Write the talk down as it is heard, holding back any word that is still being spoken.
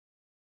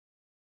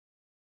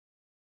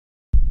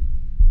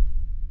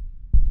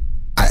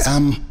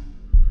am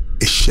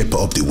a shaper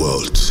of the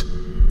world,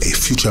 a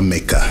future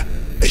maker,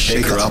 a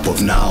shaker up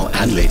of now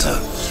and later.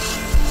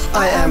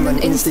 I am an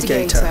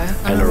instigator,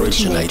 an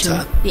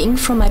originator. The ink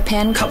from my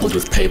pen, coupled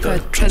with paper,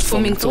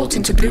 transforming thought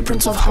into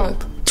blueprints of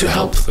hope to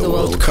help the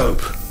world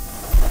cope.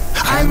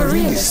 I am a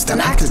realist, an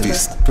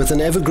activist, with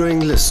an ever-growing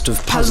list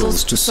of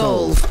puzzles to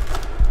solve.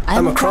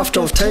 I'm a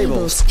crafter of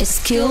tables, a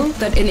skill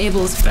that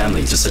enables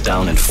family to sit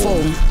down and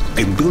form.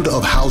 A builder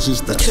of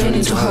houses that turn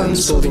into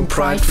homes, building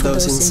pride for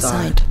those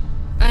inside.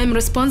 I am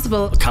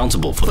responsible,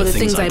 accountable for the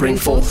things I bring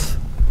forth.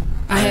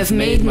 I have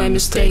made my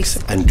mistakes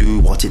and do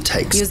what it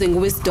takes, using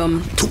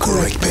wisdom to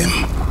correct them.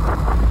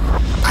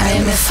 I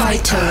am a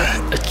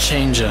fighter, a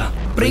changer,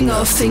 bringer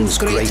of things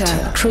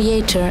greater,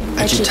 creator,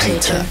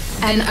 agitator,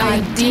 and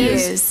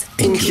ideas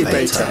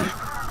incubator.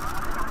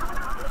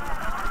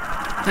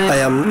 I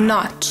am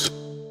not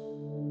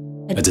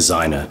a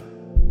designer.